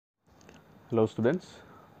Hello students,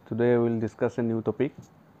 today we will discuss a new topic,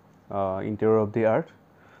 interior of the earth.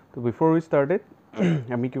 So before we start it,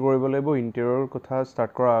 আমি কি কৰিব লাগিব interior কথা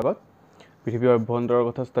start কৰাৰ আগত পৃথিৱীৰ অভ্যন্তৰৰ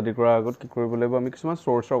কথা study কৰাৰ আগত কি কৰিব লাগিব আমি কিছুমান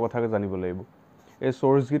sourceৰ কথা জানিব লাগিব। এই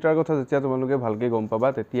source গিটাৰ কথা যেতিয়া তোমালোকে ভালকৈ গম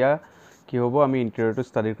পাবা তেতিয়া কি হ'ব আমি interiorটো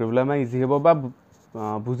study কৰিবলৈ আমাৰ easy হ'ব বা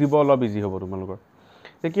বুজিব অলপ easy হ'ব তোমালোকৰ।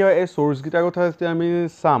 কি হয় এই source গিটাৰ কথা যেতিয়া আমি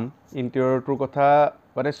চাম interiorটোৰ কথা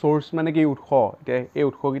মানে source মানে কি উৎস এতিয়া এই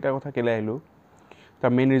উৎসগিটাৰ কথা কেলে আহিলো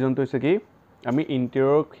তাৰ মেইন ৰিজনটো হৈছে কি আমি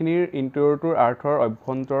ইণ্টেৰিয়ৰটোৰ আৰ্থৰ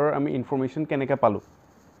অভ্যন্তৰৰ আমি ইনফৰমেশ্যন কেনেকৈ পালোঁ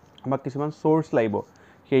আমাক কিছুমান চ'ৰ্চ লাগিব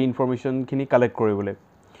সেই ইনফৰমেশ্যনখিনি কালেক্ট কৰিবলৈ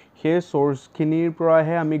সেই চ'ৰ্চখিনিৰ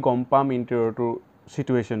পৰাহে আমি গম পাম ইণ্টেৰিয়ৰটোৰ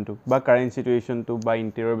চিটুৱেশ্যনটো বা কাৰেণ্ট চিটুৱেশ্যনটো বা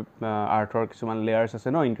ইণ্টেৰিয়ৰ আৰ্থৰ কিছুমান লেয়াৰ্ছ আছে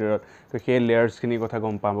ন ইণ্টেৰিয়ৰত তো সেই লেয়াৰ্ছখিনিৰ কথা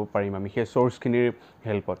গম পাব পাৰিম আমি সেই চ'ৰ্চখিনিৰ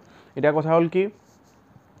হেল্পত এতিয়া কথা হ'ল কি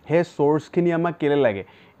সেই চ'ৰ্চখিনি আমাক কেলে লাগে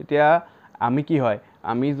এতিয়া আমি কি হয়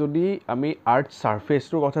আমি যদি আমি আৰ্থ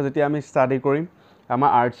সাৰফেসটোৰ কথা যেতিয়া আমি ষ্টাডি কৰিম আমাৰ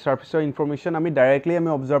আৰ্থ সাৰফেসৰ ইনফৰমেশ্যন আমি ডাইৰেক্টলি আমি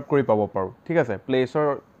অবজাৰ্ভ কৰি পাব পাৰোঁ ঠিক আছে প্লেচৰ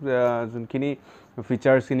যোনখিনি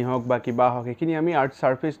ফিচাৰ্ছখিনি হওক বা কিবা হওক সেইখিনি আমি আৰ্থ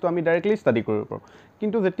সাৰফেসটো আমি ডাইৰেক্টলি ষ্টাডি কৰিব পাৰোঁ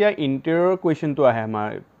কিন্তু যেতিয়া ইণ্টেৰিয়ৰ কুৱেশ্যনটো আহে আমাৰ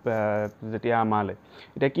যেতিয়া আমালৈ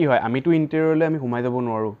এতিয়া কি হয় আমিতো ইণ্টেৰিয়ৰলৈ আমি সোমাই যাব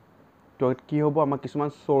নোৱাৰোঁ তো কি হ'ব আমাক কিছুমান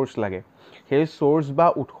চ'ৰ্চ লাগে সেই চ'ৰ্চ বা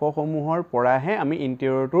উৎসসমূহৰ পৰাহে আমি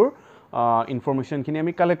ইণ্টেৰিয়ৰটোৰ ইনফৰমেশ্যনখিনি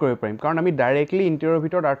আমি কালেক্ট কৰিব পাৰিম কাৰণ আমি ডাইৰেক্টলি ইণ্টেৰিয়ৰৰ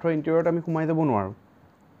ভিতৰত আৰ্থৰ ইণ্টেৰিয়ৰত আমি সোমাই যাব নোৱাৰোঁ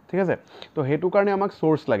ঠিক আছে তো সেইটো কাৰণে আমাক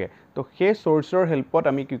চ'ৰ্চ লাগে তো সেই চ'ৰ্চৰ হেল্পত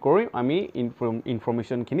আমি কি কৰিম আমি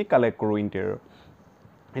ইনফৰমেশ্যনখিনি কালেক্ট কৰোঁ ইণ্টেৰিয়ৰ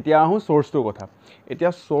এতিয়া আহোঁ চ'ৰ্চটোৰ কথা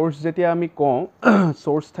এতিয়া চ'ৰ্চ যেতিয়া আমি কওঁ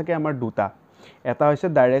চ'ৰ্চ থাকে আমাৰ দুটা এটা হৈছে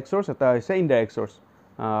ডাইৰেক্ট চ'ৰ্চ এটা হৈছে ইনডাইৰেক্ট চ'ৰ্চ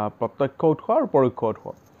প্ৰত্যক্ষ উৎস আৰু পৰোক্ষ উৎস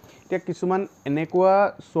এতিয়া কিছুমান এনেকুৱা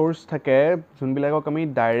চ'ৰ্চ থাকে যোনবিলাকক আমি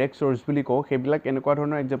ডাইৰেক্ট চ'ৰ্চ বুলি কওঁ সেইবিলাক এনেকুৱা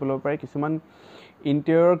ধৰণৰ এক্সাম্পল হ'ব পাৰে কিছুমান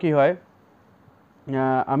ইণ্টেৰিয়ৰ কি হয়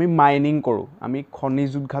আমি মাইনিং কৰোঁ আমি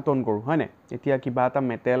খনিজ উদ্ঘাটন কৰোঁ হয়নে এতিয়া কিবা এটা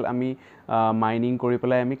মেটেল আমি মাইনিং কৰি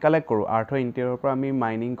পেলাই আমি কালেক্ট কৰোঁ আৰ্থৰ ইণ্টেৰিয়ৰৰ পৰা আমি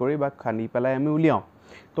মাইনিং কৰি বা খান্দি পেলাই আমি উলিয়াওঁ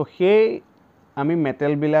তো সেই আমি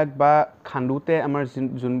মেটেলবিলাক বা খান্দোতে আমাৰ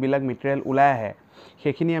যোনবিলাক মেটেৰিয়েল ওলাই আহে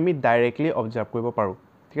সেইখিনি আমি ডাইৰেক্টলি অবজাৰ্ভ কৰিব পাৰোঁ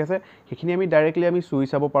ঠিক আছে সেইখিনি আমি ডাইৰেক্টলি আমি চুই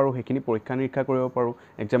চাব পাৰোঁ সেইখিনি পৰীক্ষা নিৰীক্ষা কৰিব পাৰোঁ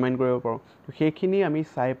এক্সামাইন কৰিব পাৰোঁ তো সেইখিনি আমি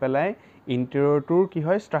চাই পেলাই ইণ্টেৰিয়ৰটোৰ কি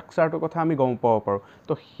হয় ষ্ট্ৰাকচাৰটোৰ কথা আমি গম পাব পাৰোঁ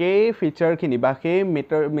তো সেই ফিচাৰখিনি বা সেই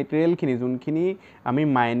মেটেৰিয়েলখিনি যোনখিনি আমি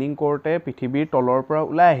মাইনিং কৰোঁতে পৃথিৱীৰ তলৰ পৰা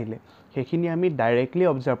ওলাই আহিলে সেইখিনি আমি ডাইৰেক্টলি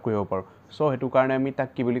অবজাৰ্ভ কৰিব পাৰোঁ চ' সেইটো কাৰণে আমি তাক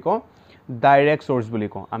কি বুলি কওঁ ডাইৰেক্ট চ'ৰ্চ বুলি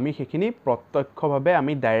কওঁ আমি সেইখিনি প্ৰত্যক্ষভাৱে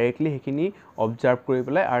আমি ডাইৰেক্টলি সেইখিনি অবজাৰ্ভ কৰি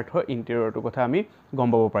পেলাই আৰ্থৰ ইণ্টেৰিয়ৰটোৰ কথা আমি গম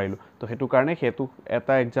পাব পাৰিলোঁ তো সেইটো কাৰণে সেইটো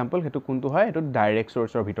এটা এক্সাম্পল সেইটো কোনটো হয় সেইটো ডাইৰেক্ট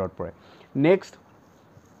চ'ৰ্চৰ ভিতৰত পৰে নেক্সট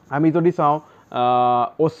আমি যদি চাওঁ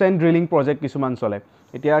অ'চেন ড্ৰিলিং প্ৰজেক্ট কিছুমান চলে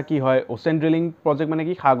এতিয়া কি হয় অ'চেন ড্ৰিলিং প্ৰজেক্ট মানে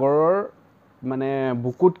কি সাগৰৰ মানে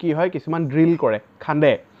বুকুত কি হয় কিছুমান ড্ৰিল কৰে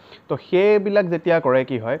খান্দে তো সেইবিলাক যেতিয়া কৰে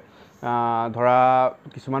কি হয় ধৰা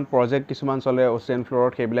কিছুমান প্ৰজেক্ট কিছুমান চলে অ'চেন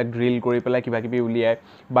ফ্ল'ৰত সেইবিলাক ড্ৰিল কৰি পেলাই কিবা কিবি উলিয়ায়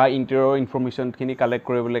বা ইণ্টেৰিয়ৰ ইনফৰমেশ্যনখিনি কালেক্ট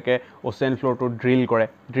কৰিবলৈকে অ'চেন ফ্ল'ৰটো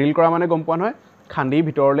ড্ৰিল কৰা মানে গম পোৱা নহয় খান্দি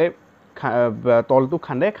ভিতৰলৈ তলটো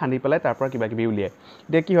খান্দি পেলাই তাৰ পৰা কিবা কিবি উলিয়ায়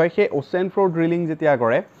এতিয়া কি হয় সেই অ'চেন ফ্ল'ৰ ড্ৰিলিং যেতিয়া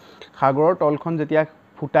কৰে সাগৰৰ তলখন যেতিয়া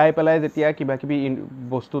ফুটাই পেলাই যেতিয়া কিবা কিবি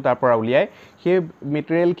বস্তু তাৰ পৰা উলিয়ায় সেই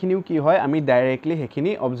মেটেৰিয়েলখিনিও কি হয় আমি ডাইৰেক্টলি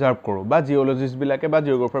সেইখিনি অবজাৰ্ভ কৰোঁ বা জিঅ'লজিষ্টবিলাকে বা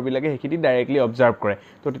জিঅ'গ্ৰাফাৰবিলাকে সেইখিনি ডাইৰেক্টলি অবজাৰ্ভ কৰে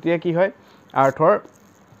তো তেতিয়া কি হয় আৰ্থৰ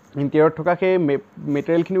ইণ্টেৰিয়ৰত থকা সেই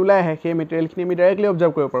মেটেৰিয়েলখিনি ওলাই আহে সেই মেটেৰিয়েলখিনি আমি ডাইৰেক্টলি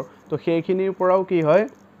অবজাৰ্ভ কৰিব পাৰোঁ তো সেইখিনিৰ পৰাও কি হয়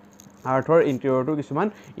আৰ্থৰ ইণ্টেৰিয়ৰটো কিছুমান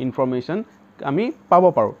ইনফৰমেশ্যন আমি পাব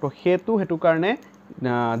পাৰোঁ তো সেইটো কাৰণে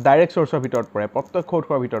ডাইৰেক্ট চ'ৰ্চৰ ভিতৰত পৰে প্ৰত্যক্ষ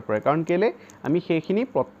উৎসৰ ভিতৰত পৰে কাৰণ কেলৈ আমি সেইখিনি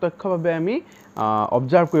প্ৰত্যক্ষভাৱে আমি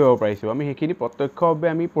অবজাৰ্ভ কৰিব পাৰিছোঁ আমি সেইখিনি প্ৰত্যক্ষভাৱে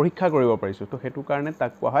আমি পৰীক্ষা কৰিব পাৰিছোঁ তো সেইটো কাৰণে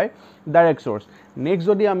তাক কোৱা হয় ডাইৰেক্ট চ'ৰ্চ নেক্সট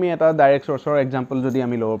যদি আমি এটা ডাইৰেক্ট চ'ৰ্চৰ এক্সাম্পল যদি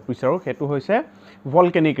আমি ল'ব বিচাৰোঁ সেইটো হৈছে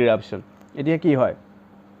ভলকেনিক ইৰাপশ্যন এতিয়া কি হয়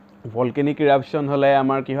ভলকেনিক ইৰাপশ্যন হ'লে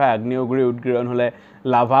আমাৰ কি হয় আগ্নেয়গিৰি উদগীৰণ হ'লে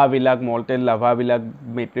লাভাবিলাক মল্টেড লাভাবিলাক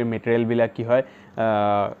মেটেৰিয়েলবিলাক কি হয়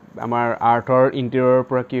আমাৰ আৰ্থৰ ইণ্টেৰিয়ৰৰ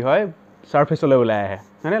পৰা কি হয় ছাৰফেচলৈ ওলাই আহে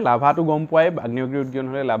হয়নে লাভাটো গম পোৱাই আগ্নেয়গিৰি উদগীৰণ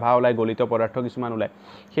হ'লে লাভা ওলায় গলিত পদাৰ্থ কিছুমান ওলায়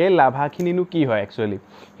সেই লাভাখিনিনো কি হয় একচুৱেলি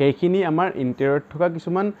সেইখিনি আমাৰ ইণ্টেৰিয়ৰত থকা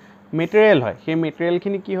কিছুমান মেটেৰিয়েল হয় সেই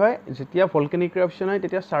মেটেৰিয়েলখিনি কি হয় যেতিয়া ভলকেনিক ইৰাপশ্যন হয়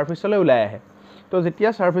তেতিয়া ছাৰফেচলৈ ওলাই আহে তো যেতিয়া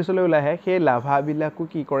ছাৰফেচলৈ ওলাই আহে সেই লাভাবিলাকো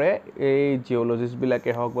কি কৰে এই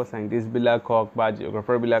জিঅ'লজিষ্টবিলাকে হওক বা চাইণ্টিষ্টবিলাক হওক বা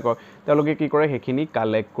জিঅ'গ্ৰাফাৰবিলাক হওক তেওঁলোকে কি কৰে সেইখিনি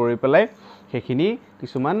কালেক্ট কৰি পেলাই সেইখিনি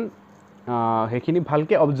কিছুমান সেইখিনি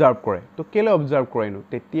ভালকৈ অবজাৰ্ভ কৰে তো কেলৈ অবজাৰ্ভ কৰেনো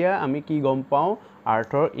তেতিয়া আমি কি গম পাওঁ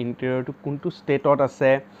আৰ্থৰ ইণ্টেৰিয়ৰটো কোনটো ষ্টেটত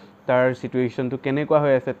আছে তাৰ চিটুৱেশ্যনটো কেনেকুৱা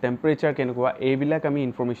হৈ আছে টেম্পাৰেচাৰ কেনেকুৱা এইবিলাক আমি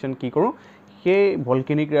ইনফৰমেশ্যন কি কৰোঁ সেই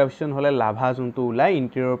ভলকেনিক ইৰাপশ্যন হ'লে লাভা যোনটো ওলায়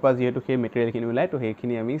ইণ্টেৰিয়ৰৰ পৰা যিহেতু সেই মেটেৰিয়েলখিনি ওলায় তো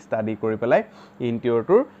সেইখিনি আমি ষ্টাডি কৰি পেলাই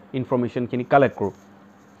ইণ্টেৰিয়ৰটোৰ ইনফৰ্মেশ্যনখিনি কালেক্ট কৰোঁ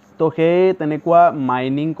তো সেই তেনেকুৱা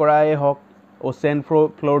মাইনিং কৰাই হওক অ'চেন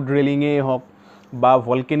ফ্ল'ৰ ড্ৰিলিঙেই হওক বা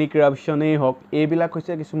ভলকেনিক ইৰাপশ্যনেই হওক এইবিলাক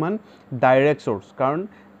হৈছে কিছুমান ডাইৰেক্ট চ'ৰ্চ কাৰণ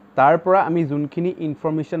তাৰ পৰা আমি যোনখিনি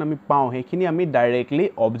ইনফৰ্মেশ্যন আমি পাওঁ সেইখিনি আমি ডাইৰেক্টলি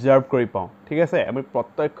অবজাৰ্ভ কৰি পাওঁ ঠিক আছে আমি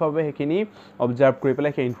প্ৰত্যক্ষভাৱে সেইখিনি অবজাৰ্ভ কৰি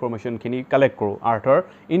পেলাই সেই ইনফৰ্মেশ্যনখিনি কালেক্ট কৰোঁ আৰ্থৰ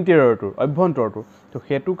ইণ্টেৰিয়ৰটোৰ অভ্যন্তৰটোৰ তো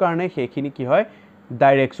সেইটো কাৰণে সেইখিনি কি হয়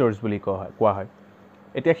ডাইৰেক্ট চ'ৰ্চ বুলি কোৱা হয়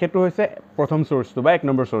এতিয়া সেইটো হৈছে প্ৰথম চ'ৰ্চটো বা 1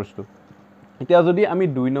 নম্বৰ চ'ৰ্চটো এতিয়া যদি আমি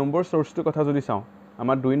 2 নম্বৰ চ'ৰ্চটোৰ কথা যদি চাওঁ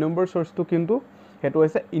আমাৰ 2 নম্বৰ চ'ৰ্চটো কিন্তু সেইটো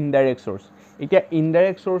হৈছে ইনডাইৰেক্ট চ'ৰ্চ এতিয়া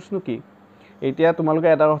ইনডাইৰেক্ট চ'ৰ্চনো কি এতিয়া তোমালোকে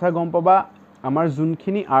এটা কথা গম পাবা আমাৰ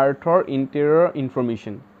যোনখিনি আৰ্থৰ ইণ্টেৰিয়ৰ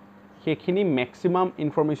ইনফৰ্মেশ্যন সেইখিনি মেক্সিমাম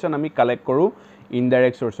ইনফৰ্মেশ্যন আমি কালেক্ট কৰোঁ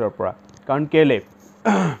ইনডাইৰেক্ট চ'ৰ্চৰ পৰা কাৰণ কেলে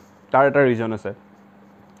তাৰ এটা ৰিজন আছে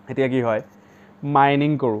এতিয়া কি হয়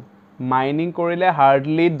মাইনিং কৰোঁ মাইনিং কৰিলে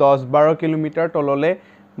হাৰ্ডলি 10-12 কিলোমিটাৰ তললৈ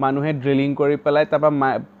মানুহে ড্ৰিলিং কৰি পেলাই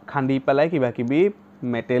তাৰপৰা খান্দি পেলাই কিবা কিবি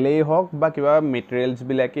মেটেলেই হওক বা কিবা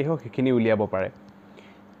মেটেৰিয়েলছবিলাকেই হওক সেইখিনি উলিয়াব পাৰে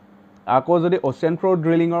আকৌ যদি অ'চেন ফ্ল'ৰ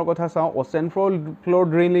ড্ৰিলিঙৰ কথা চাওঁ অ'চেন ফ্ল'ৰ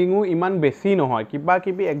ড্ৰিলিঙো ইমান বেছি নহয় কিবা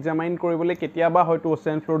কিবি এক্সামাইন কৰিবলৈ কেতিয়াবা হয়তো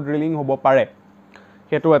অ'চেন ফ্ল'ৰ ড্ৰিলিং হ'ব পাৰে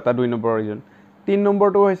সেইটো এটা 2 নম্বৰ ৰিজন 3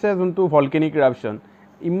 নম্বৰটো হৈছে যোনটো ভলকেনিক ইৰাপশ্যন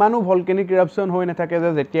ইমানো ভলকেনিক ইৰাপশ্যন হৈ নাথাকে যে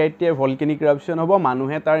যেতিয়া এতিয়া ভলকেনিক ইৰাপশ্যন হ'ব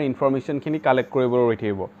মানুহে তাৰ ইনফৰ্মেশ্যনখিনি কালেক্ট কৰিবলৈ ৰৈ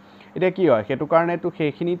থাকিব এতিয়া কি হয় সেইটো কাৰণেতো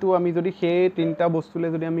সেইখিনিতো আমি যদি সেই 3টা বস্তুলৈ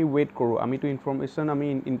যদি আমি ৱেইট কৰোঁ আমিতো ইনফৰ্মেশ্যন আমি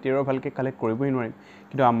ইণ্টেৰিয়ৰ ভালকৈ কালেক্ট কৰিবই নোৱাৰিম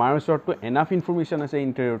কিন্তু আমাৰ ওচৰততো এনাফ ইনফৰ্মেশ্যন আছে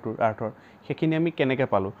ইণ্টেৰিয়ৰটোৰ আৰ্থৰ সেইখিনি আমি কেনেকৈ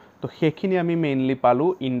পালোঁ তো সেইখিনি আমি মেইনলি পালোঁ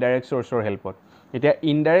ইনডাইৰেক্ট চ'ৰ্চৰ হেল্পত এতিয়া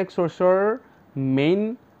ইনডাইৰেক্ট চ'ৰ্চৰ মেইন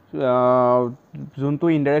যোনটো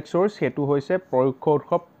ইনডাইৰেক্ট চ'ৰ্চ সেইটো হৈছে পৰোক্ষ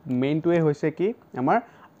উৎস মেইনটোৱে হৈছে কি আমাৰ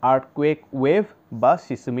আৰ্থকুৱেক ৱেভ বা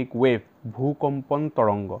চিছমিক ৱেভ ভূকম্পন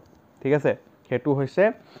তৰংগ ঠিক আছে সেইটো হৈছে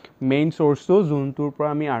মেইন চ'ৰ্চটো যোনটোৰ পৰা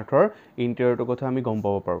আমি আৰ্থৰ ইণ্টেৰিয়ৰটোৰ কথা আমি গম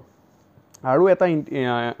পাব পাৰোঁ আৰু এটা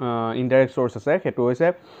ইনডাইৰেক্ট চ'ৰ্চ আছে সেইটো হৈছে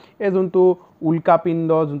এই যোনটো উল্কাপিণ্ড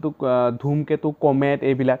যোনটো ধূমকেতু কমেট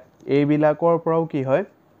এইবিলাকৰ পৰাও কি হয়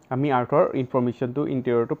আমি আৰ্থৰ ইনফৰ্মেশ্যনটো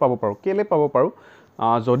ইণ্টেৰিয়ৰটো পাব পাৰোঁ কেলৈ পাব পাৰোঁ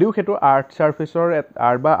যদিও সেইটো আৰ্থ ছাৰ্ফেচৰ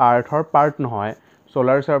বা আৰ্থৰ পাৰ্ট নহয়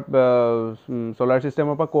ছ'লাৰ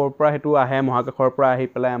ছিষ্টেমৰ পৰা ক'ৰ পৰা সেইটো আহে মহাকাশৰ পৰা আহি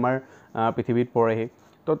পেলাই আমাৰ পৃথিৱীত পৰেহি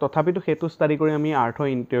তো তথাপিতো সেইটো ষ্টাডি কৰি আমি আৰ্থৰ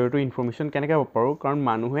ইণ্টেৰিয়ৰটো ইনফৰ্মেশ্যন কেনেকৈ পাব পাৰোঁ কাৰণ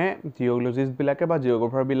মানুহে জিঅ'লজিষ্টবিলাকে বা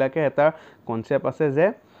জিঅ'গ্ৰাফাৰবিলাকে এটা কনচেপ্ট আছে যে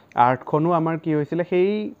আৰ্থখনো আমাৰ কি হৈছিলে সেই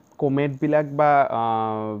কমেটবিলাক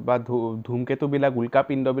বা ধূমকেতুবিলাক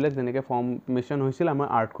উল্কাপিণ্ডবিলাক যেনেকৈ ফৰ্মেশ্যন হৈছিল আমাৰ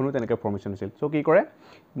আৰ্থখনো তেনেকৈ ফৰ্মেশ্যন হৈছিল চ' কি কৰে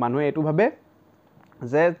মানুহে এইটো ভাবে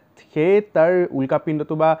যে সেই তাৰ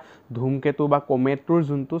উল্কাপিণ্ডটো বা ধূমকেতু বা কমেটটোৰ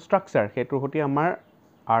যোনটো ষ্ট্ৰাকচাৰ সেইটোৰ সৈতে আমাৰ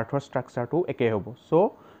আৰ্থৰ ষ্ট্ৰাকচাৰটো একেই হ'ব চ'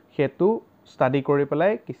 সেইটো ষ্টাডি কৰি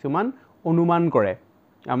পেলাই কিছুমান অনুমান কৰে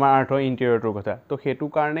আমাৰ আৰ্থৰ ইণ্টেৰিয়ৰটোৰ কথা তো সেইটো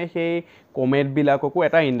কাৰণে সেই কমেটবিলাককো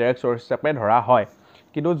এটা ইনডাইৰেক্ট চ'ৰ্চ হিচাপে ধৰা হয়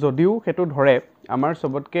কিন্তু যদিও সেইটো ধৰে আমাৰ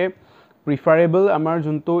চবতকৈ প্ৰিফাৰেবল আমাৰ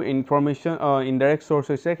যোনটো ইনফৰ্মেশ্যন ইনডাইৰেক্ট চ'ৰ্চ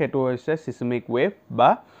হৈছে সেইটো হৈছে চিছমিক ৱেভ বা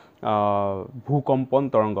ভূকম্পন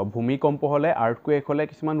তৰংগ ভূমিকম্প হ'লে আৰ্থকুৱেক হ'লে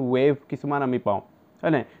কিছুমান ৱেভ কিছুমান আমি পাওঁ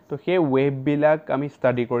হয় নাই তো সেই ৱেভবিলাক আমি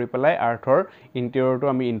ষ্টাডি কৰি পেলাই আৰ্থৰ ইণ্টেৰিয়ৰটো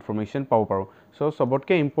আমি ইনফৰ্মেশ্যন পাব পাৰোঁ চ'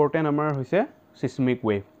 চবতকৈ ইম্পৰ্টেণ্ট আমাৰ হৈছে চিছমিক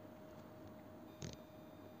ৱেভ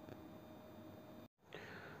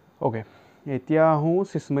অ'কে এতিয়া আহোঁ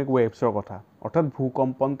চিছমিক ৱেভছৰ কথা অৰ্থাৎ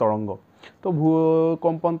ভূকম্পন তৰংগ তো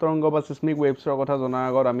ভূকম্পন তৰংগ বা চিছমিক ৱেভছৰ কথা জনাৰ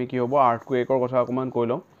আগত আমি কি হ'ব আৰ্থকুৱেকৰ কথা অকণমান কৈ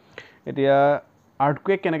লওঁ এতিয়া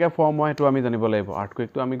আৰ্থকুৱেক কেনেকৈ ফৰ্ম হয় সেইটো আমি জানিব লাগিব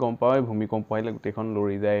আৰ্থকুৱেকটো আমি গম পাওঁ ভূমিকম্প আহিলে গোটেইখন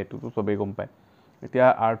লৰি যায় এইটোতো চবেই গম পায় এতিয়া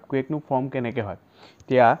আৰ্থকুৱেকনো ফৰ্ম কেনেকৈ হয়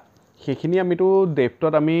এতিয়া সেইখিনি আমিতো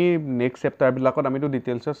ডেপ্থত আমি নেক্সট চেপ্টাৰবিলাকত আমিতো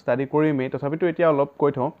ডিটেইলছত ষ্টাডি কৰিমেই তথাপিতো এতিয়া অলপ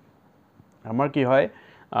কৈ থওঁ আমাৰ কি হয়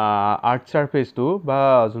আৰ্থ ছাৰ্ফেচটো বা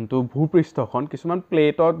যোনটো ভূপৃষ্ঠখন কিছুমান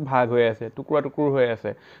প্লেটত ভাগ হৈ আছে টুকুৰা টুকুৰ হৈ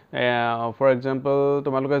আছে ফৰ এক্সাম্পল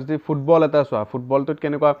তোমালোকে যদি ফুটবল এটা চোৱা ফুটবলটোত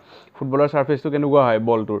কেনেকুৱা ফুটবলৰ ছাৰ্ফেচটো কেনেকুৱা হয়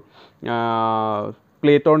বলটোৰ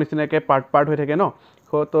প্লেটৰ নিচিনাকৈ পাৰ্ট হৈ থাকে ন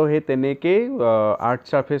তো সেই তেনেকেই আৰ্থ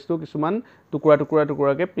ছাৰ্ফেচটো কিছুমান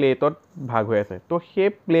টুকুৰাকৈ প্লেটত ভাগ হৈ আছে তো সেই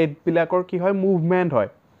প্লেটবিলাকৰ কি হয় মুভমেণ্ট হয়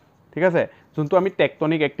ঠিক আছে যোনটো আমি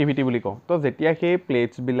টেকটনিক এক্টিভিটি বুলি কওঁ তো যেতিয়া সেই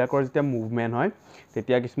প্লেটছবিলাকৰ যেতিয়া মুভমেণ্ট হয়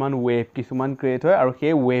তেতিয়া কিছুমান ৱেভ কিছুমান ক্ৰিয়েট হয় আৰু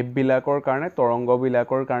সেই ৱেভবিলাকৰ কাৰণে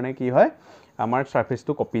তৰংগবিলাকৰ কাৰণে কি হয় আমাৰ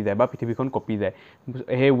ছাৰ্ফেচটো কপি যায় বা পৃথিৱীখন কপি যায়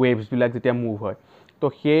সেই ৱেভছবিলাক যেতিয়া মুভ হয় তো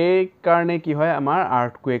সেইকাৰণে কি হয় আমাৰ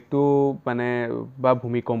আৰ্থকুৱেকটো মানে বা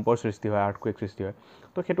ভূমিকম্পৰ সৃষ্টি হয় আৰ্থকুৱেক সৃষ্টি হয়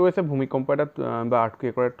তো সেইটো হৈছে ভূমিকম্প এটা বা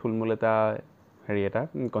আৰ্থকুৱেকৰ থুলমূল এটা হেৰি এটা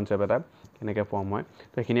কনচেপ্ট এটা কেনেকৈ ফৰ্ম হয়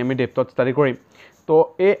তো এইখিনি আমি ডেপথত ষ্টাডি কৰিম তো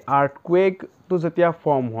এই আৰ্থকুৱেকটো যেতিয়া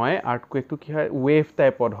ফৰ্ম হয় আৰ্থকুৱেকটো কি হয় ৱেভ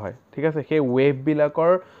টাইপত হয় ঠিক আছে সেই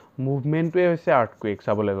ৱেভবিলাকৰ মুভমেণ্টটোৱে হৈছে আৰ্থকুৱেক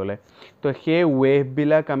চাবলৈ গ'লে তো সেই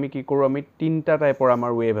ৱেভবিলাক আমি কি কৰোঁ আমি তিনিটা টাইপৰ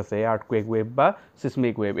আমাৰ ৱেভ আছে এই আৰ্থকুৱেক ৱেভ বা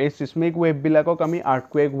চিছমিক ৱেভ এই চিছমিক ৱেভবিলাকক আমি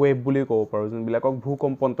আৰ্থকুৱেক ৱেভ বুলি ক'ব পাৰোঁ যোনবিলাকক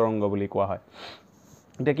ভূকম্পন তৰংগ বুলি কোৱা হয়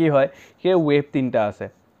এতিয়া কি হয় সেই ৱেভ তিনিটা আছে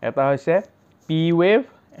এটা হৈছে P wave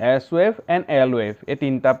S wave and L wave এই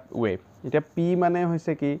তিনিটা ৱেভ এতিয়া পি মানে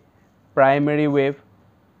হৈছে কি প্ৰাইমেৰী ৱেভ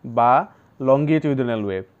বা লংগিটিউডিনেল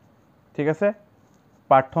ৱেভ ঠিক আছে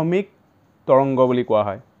প্ৰাথমিক তৰংগ বুলি কোৱা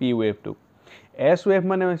হয় পি ৱেভটো এছ ৱেভ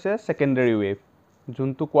মানে হৈছে ছেকেণ্ডেৰী ৱেভ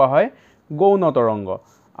যোনটো কোৱা হয় গৌণ তৰংগ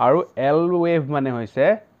আৰু এল ৱেভ মানে হৈছে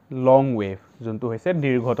লং ৱেভ যোনটো হৈছে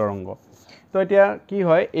দীৰ্ঘ তৰংগ তো এতিয়া কি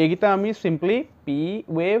হয় এইকেইটা আমি simply P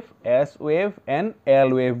wave S wave and L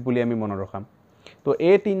wave বুলি আমি মনত ৰখাম তো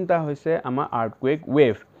এই তিনিটা হৈছে আমাৰ আৰ্থকুৱেক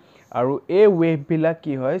ৱেভ আৰু এই ৱেভবিলাক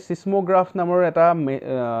কি হয় চিছমোগ্ৰাফ নামৰ এটা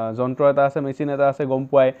যন্ত্ৰ এটা আছে মেচিন এটা আছে গম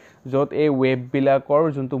পোৱাই য'ত এই ৱেভবিলাকৰ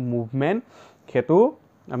যোনটো মুভমেণ্ট সেইটো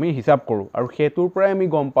আমি হিচাপ কৰোঁ আৰু সেইটোৰ পৰাই আমি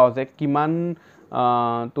গম পাওঁ যে কিমান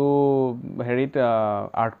তো হেৰিত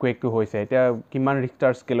আৰ্থকুৱেকটো হৈছে এতিয়া কিমান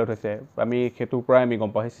ৰিক্টাৰ স্কেলত হৈছে আমি সেইটোৰ পৰাই আমি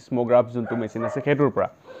গম পাওঁ সেই চিছমোগ্ৰাফ যোনটো মেচিন আছে সেইটোৰ পৰা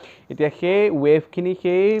এতিয়া সেই ৱেভখিনি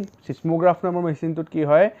সেই চিছমোগ্ৰাফ নামৰ মেচিনটোত কি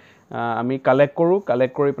হয় আমি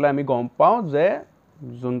কালেক্ট কৰি পেলাই আমি গম পাওঁ যে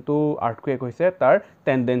যোনটো আৰ্থকুৱেক হৈছে তাৰ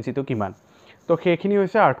টেণ্ডেঞ্চিটো কিমান তো সেইখিনি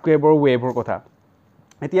হৈছে আৰ্থকুৱেকৰ ৱেভৰ কথা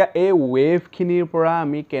এতিয়া এই ৱেভখিনিৰ পৰা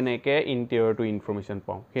আমি কেনেকৈ ইণ্টেৰিয়ৰটো ইনফৰ্মেশ্যন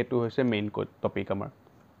পাওঁ সেইটো হৈছে মেইন টপিক আমাৰ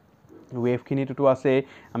ৱেভখিনিটোতো আছেই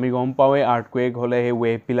আমি গম পাওঁৱেই আৰ্থকুৱেক হ'লে সেই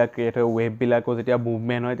ৱেভবিলাক ক্ৰিয়েট হয় ৱেভবিলাকো যেতিয়া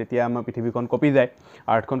মুভমেণ্ট হয় তেতিয়া আমাৰ পৃথিৱীখন কঁপি যায়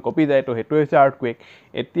আৰ্থখন কঁপি যায় তো সেইটোৱে হৈছে আৰ্থকুৱেক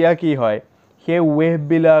এতিয়া কি হয় সেই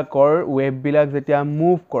ৱেভবিলাক যেতিয়া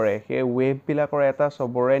মুভ কৰে সেই ৱেভবিলাকৰ এটা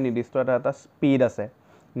চবৰে নিৰ্দিষ্ট এটা স্পীড আছে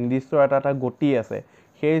নিৰ্দিষ্ট এটা গতি আছে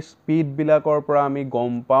সেই স্পীডবিলাকৰ পৰা আমি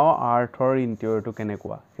গম পাওঁ আৰ্থৰ ইণ্টেৰিয়ৰটো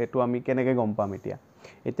কেনেকুৱা সেইটো আমি কেনেকৈ গম পাম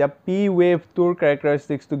এতিয়া পি ৱেভটোৰ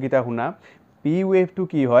কেৰেক্টাৰিষ্টিক্সটো গীতা শুনা পি ৱেভটো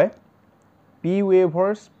কি হয় পি ৱেভৰ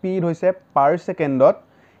স্পীড হৈছে পাৰ ছেকেণ্ডত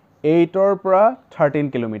 8ৰ পৰা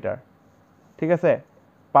 13 কিলোমিটাৰ ঠিক আছে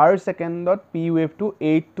পাৰ ছেকেণ্ডত পি ৱেভটো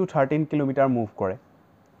 8 to 13 কিলোমিটাৰ মুভ কৰে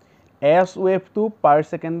এছ ৱেভটো পাৰ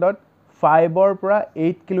ছেকেণ্ডত 5ৰ পৰা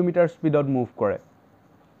 8 কিলোমিটাৰ স্পীডত মুভ কৰে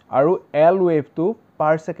আৰু এল ৱেভটো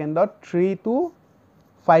পাৰ ছেকেণ্ডত 3 to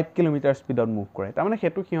 5 কিলোমিটাৰ স্পীডত মুভ কৰে তাৰমানে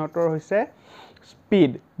সেইটো সিহঁতৰ হৈছে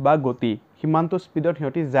স্পীড বা গতি সিমানটো স্পীডত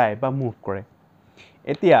সিহঁতি যায় বা মুভ কৰে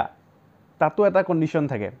এতিয়া তাতো এটা কণ্ডিশ্যন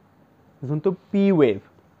থাকে যোনটো পি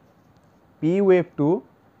ৱেভটো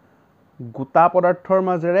গোটা পদাৰ্থৰ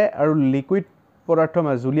মাজেৰে আৰু লিকুইড পদাৰ্থৰ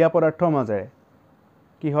মাজেৰে জুলীয়া পদাৰ্থৰ মাজেৰে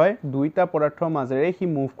কি হয় দুইটা পদাৰ্থৰ মাজেৰে সি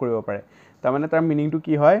মুভ কৰিব পাৰে তাৰমানে তাৰ মিনিংটো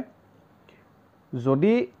কি হয়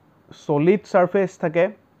যদি সলিড সাৰফেস থাকে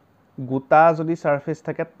গোটা যদি সাৰফেস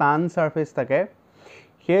থাকে টান সাৰফেস থাকে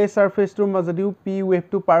সেই সাৰফেসটোৰ মাজেদিও পি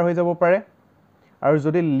ৱেভটো পাৰ হৈ যাব পাৰে আৰু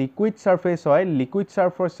যদি লিকুইড সাৰফেস হয় লিকুইড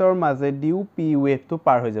সাৰফেসৰ মাজেদিও পি ৱেভটো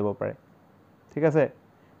পাৰ হৈ যাব পাৰে ঠিক আছে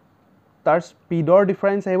তাৰ স্পীডৰ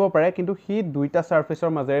ডিফাৰেন্স আহিব পাৰে কিন্তু সি দুইটা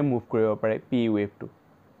সাৰফেসৰ মাজেৰে মুভ কৰিব পাৰে পি ৱেভটো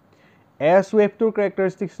এছ ৱেভটোৰ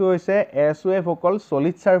কেৰেক্টাৰিষ্টিক্সটো হৈছে এছ ৱেভ অকল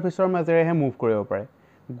সলিড সাৰফেসৰ মাজেৰেহে মুভ কৰিব পাৰে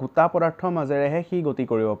গোটা পদাৰ্থৰ মাজেৰেহে সি গতি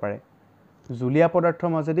কৰিব পাৰে জুলীয়া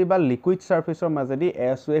পদাৰ্থৰ মাজেদি বা লিকুইড সাৰফেসৰ মাজেদি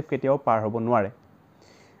এছ ৱেভ কেতিয়াও পাৰ হ'ব নোৱাৰে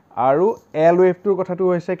আৰু এল ৱেভটোৰ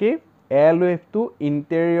কথাটো হৈছে কি এল ৱেভটো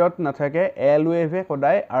ইণ্টেৰিয়ৰত নাথাকে এল ৱেভে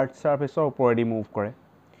সদায় আৰ্থ সাৰফেসৰ ওপৰেদি মুভ কৰে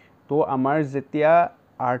তো আমাৰ যেতিয়া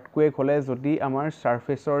আৰ্থকুৱেক হ'লে যদি আমাৰ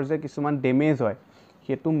সাৰফেসৰ যে কিছুমান ডেমেজ হয়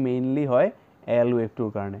সেইটো মেইনলি হয় এল ৱেভটোৰ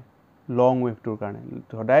কাৰণে লং ৱেভটোৰ কাৰণে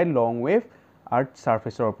সদায় লং ৱেভ আৰ্থ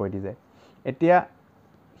সাৰফেসৰ ওপৰেদি যায় এতিয়া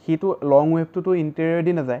হিটো লং ৱেভটোতো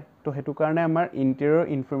ইণ্টেৰিয়ৰেদি নাযায় তো সেইটো কাৰণে আমাৰ ইণ্টেৰিয়ৰ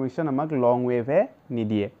ইনফৰমেশ্যন আমাক লং ৱেভে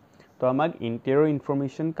নিদিয়ে তো আমাক ইণ্টেৰিয়ৰ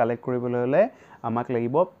ইনফৰমেশ্যন কালেক্ট কৰিবলৈ হ'লে আমাক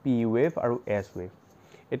লাগিব পি ৱেভ আৰু এছ ৱেভ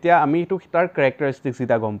এতিয়া আমি এইটো তাৰ কেৰেক্টাৰিষ্টিক্স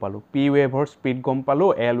এটা গম পালোঁ পি ৱেভৰ স্পীড গম পালোঁ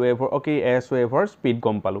এল ৱেভৰ এছ ৱেভৰ স্পীড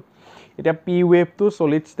গম পালোঁ এতিয়া পি ৱেভটো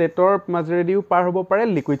সলিড ষ্টেটৰ মাজেদিও পাৰ হ'ব পাৰে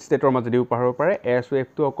লিকুইড ষ্টেটৰ মাজেদিও পাৰ হ'ব পাৰে এছ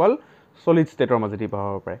ৱেভটো অকল সলিড ষ্টেটৰ মাজেদি পাৰ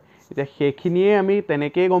হ'ব পাৰে এতিয়া সেইখিনিয়ে আমি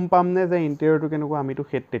তেনেকেই গম পাম নে যে ইণ্টেৰিয়ৰটো কেনেকুৱা আমিতো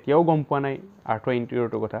তেতিয়াও গম পোৱা নাই আৰ্থৰ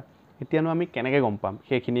ইণ্টেৰিয়ৰটোৰ কথা এতিয়ানো আমি কেনেকৈ গম পাম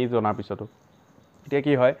সেইখিনি জনাৰ পিছতো এতিয়া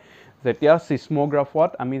কি হয় যেতিয়া চিছমোগ্ৰাফত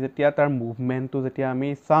আমি যেতিয়া তাৰ মুভমেণ্টটো যেতিয়া আমি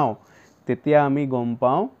চাওঁ তেতিয়া আমি গম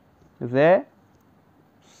পাওঁ যে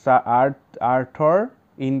আৰ্থৰ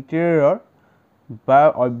ইণ্টেৰিয়ৰ বা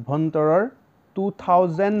অভ্যন্তৰৰ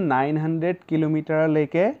 2900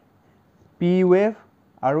 কিলোমিটাৰলৈকে পি ৱেভ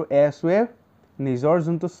আৰু এছ ৱেভ নিজৰ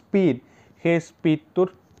যোনটো স্পীড সেই স্পীডটোত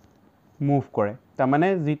মুভ কৰে তাৰমানে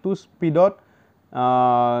যিটো স্পীডত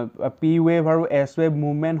পি ৱেভ আৰু এছ ৱেভ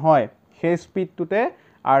মুভমেণ্ট হয় সেই স্পীডটোতে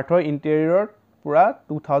আৰ্থৰ ইণ্টেৰিয়ৰত পূৰা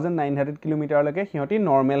 2900 কিলোমিটাৰলৈকে সিহঁতি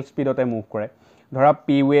নৰ্মেল স্পীডতে মুভ কৰে ধৰা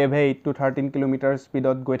পি ৱেভে 8 to 13 কিলোমিটাৰ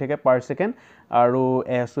স্পীডত গৈ থাকে পাৰ ছেকেণ্ড আৰু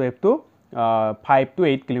এছ ৱেভটো 5 to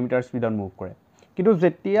 8 কিলোমিটাৰ স্পীডত মুভ কৰে কিন্তু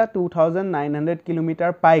যেতিয়া 2900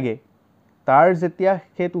 কিলোমিটাৰ পায়গে তাৰ যেতিয়া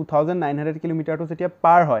সেই 2900 কিলোমিটাৰটো যেতিয়া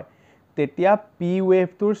পাৰ হয় তেতিয়া পি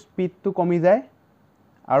ৱেভটোৰ স্পীডটো কমি যায়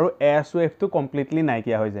আৰু এছ ৱেভটো কমপ্লিটলি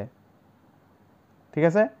নাইকিয়া হৈ যায় ঠিক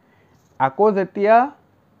আছে আকৌ যেতিয়া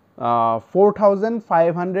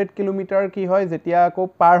 4500 কিলোমিটাৰ কি হয় যেতিয়া আকৌ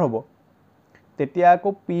পাৰ হ'ব তেতিয়া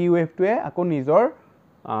আকৌ পি ৱেভটোৱে আকৌ নিজৰ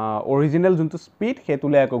অৰিজিনেল যোনটো স্পীড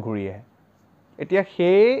সেইটোলৈ আকৌ ঘূৰি আহে এতিয়া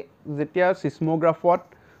সেই যেতিয়া চিছমোগ্ৰাফত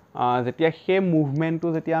যেতিয়া সেই মুভমেণ্টটো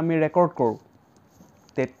যেতিয়া আমি ৰেকৰ্ড কৰোঁ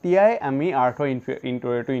তেতিয়াই আমি আৰ্থৰ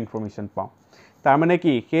ইণ্টেৰিয়ৰটো ইনফৰমেশ্যন পাওঁ তাৰমানে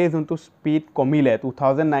কি সেই যোনটো স্পীড কমিলে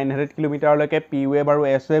 2900 কিলোমিটাৰলৈকে পি ৱেভ আৰু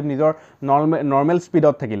এছ ৱেভ নিজৰ নৰ্মেল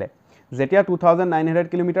স্পীডত থাকিলে যেতিয়া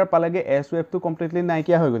 2900 কিলোমিটাৰ পালেগে এছ ৱেভটো কমপ্লিটলি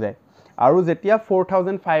নাইকিয়া হৈ যায় আৰু যেতিয়া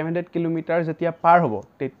 4500 কিলোমিটাৰ যেতিয়া পাৰ হ'ব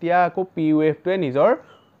তেতিয়া আকৌ পি ৱেভটোৱে নিজৰ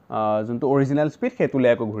যোনটো অৰিজিনেল স্পীড সেইটোলৈ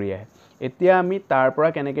আকৌ ঘূৰি আহে এতিয়া আমি তাৰ পৰা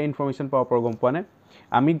কেনেকৈ ইনফৰমেশ্যন পাব পাৰোঁ গম পোৱা নে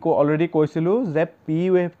আমি অলৰেডি কৈছিলোঁ যে পি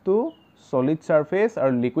ৱেভটো সলিড ছাৰফেচ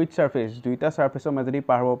আৰু লিকুইড ছাৰফেচ দুইটা ছাৰফেচৰ মাজেদি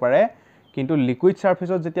পাৰ হ'ব পাৰে কিন্তু লিকুইড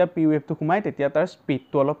ছাৰফেচত যেতিয়া পি ৱেভটো সোমায় তেতিয়া তাৰ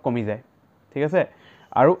স্পীডটো অলপ কমি যায় ঠিক আছে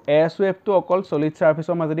আৰু এছ ৱেভটো অকল সলিড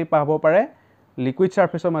ছাৰফেচৰ মাজেদি পাৰ হ'ব পাৰে লিকুইড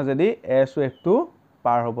ছাৰফেচৰ মাজেদি এছ ৱেভটো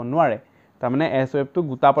পাৰ হ'ব নোৱাৰে তাৰমানে এছ ৱেভটো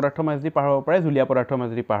গোটা পদাৰ্থৰ মাজেদি পাৰ হ'ব পাৰে জুলীয়া পদাৰ্থৰ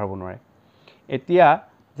মাজেদি পাৰ হ'ব নোৱাৰে এতিয়া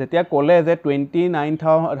যেতিয়া ক'লে যে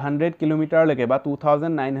 2900 কিলোমিটাৰলৈকে বা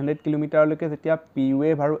 2900 কিলোমিটাৰলৈকে যেতিয়া পি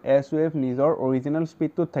ৱেভ আৰু এছ ৱেভ নিজৰ অৰিজিনেল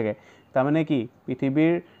স্পীডটোত থাকে তাৰমানে কি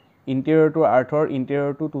পৃথিৱীৰ ইণ্টেৰিয়ৰটো আৰ্থৰ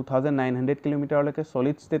ইণ্টেৰিয়ৰটো 2900 কিলোমিটাৰলৈকে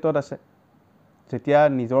সলিড ষ্টেটত আছে যেতিয়া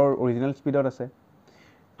নিজৰ অৰিজিনেল স্পীডত আছে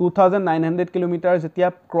 2900 কিলোমিটাৰ যেতিয়া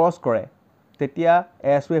ক্ৰছ কৰে তেতিয়া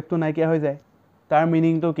এছ ৱেভটো নাইকিয়া হৈ যায় তাৰ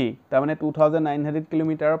মিনিংটো কি তাৰমানে 2900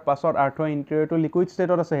 কিলোমিটাৰৰ পাছত আৰ্থৰ ইণ্টেৰিয়ৰটো লিকুইড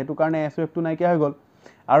ষ্টেটত আছে সেইটো কাৰণে এছ ৱেভটো নাইকিয়া হৈ গ'ল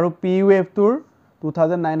আৰু পি ৱেভটোৰ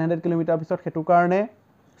 2900 কিলোমিটাৰ পিছত সেইটো কাৰণে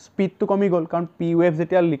স্পীডটো কমি গ'ল কাৰণ পি ৱেভ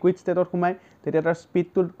যেতিয়া লিকুইড ষ্টেটত সোমায় তেতিয়া তাৰ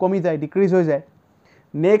স্পীডটো কমি যায় ডিক্ৰিজ হৈ যায়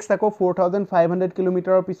নেক্সট আকৌ 4500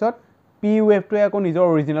 কিলোমিটাৰৰ পিছত পি ৱেভটোৱে আকৌ নিজৰ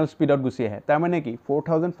অৰিজিনেল স্পীডত গুচি আহে তাৰমানে কি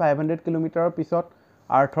 4500 কিলোমিটাৰৰ পিছত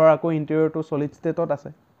আৰ্থৰ আকৌ ইণ্টেৰিয়ৰটো সলিড ষ্টেটত আছে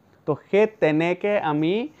তো সেই তেনেকৈ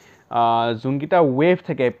আমি যোনকেইটা ৱেভ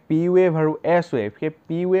থাকে পি ৱেভ আৰু এছ ৱেভ সেই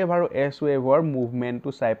পি ৱেভ আৰু এছ ৱেভৰ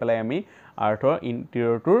মুভমেণ্টটো চাই পেলাই আমি আৰ্থৰ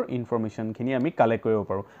ইণ্টেৰিয়ৰটোৰ ইনফৰমেশ্যনখিনি আমি কালেক্ট কৰিব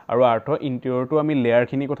পাৰোঁ আৰু আৰ্থৰ ইণ্টেৰিয়ৰটো আমি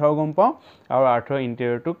লেয়াৰখিনিৰ কথাও গম পাওঁ আৰু আৰ্থৰ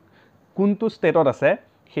ইণ্টেৰিয়ৰটো কোনটো ষ্টেটত আছে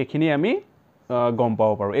সেইখিনি আমি গম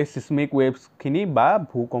পাব পাৰোঁ এই চিছমিক ৱেভছখিনি বা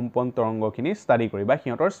ভূকম্পন তৰংগখিনি ষ্টাডি কৰি বা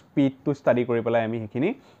সিহঁতৰ স্পীডটো ষ্টাডি কৰি পেলাই আমি সেইখিনি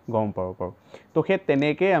গম পাব পাৰোঁ তো সেই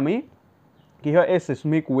তেনেকৈ আমি কি হয় এই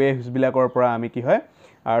চিছমিক ৱেভছবিলাকৰ পৰা আমি কি হয়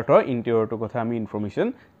আৰ্থৰ ইণ্টেৰিয়ৰটোৰ কথা আমি ইনফৰমেশ্যন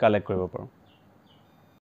কালেক্ট কৰিব পাৰোঁ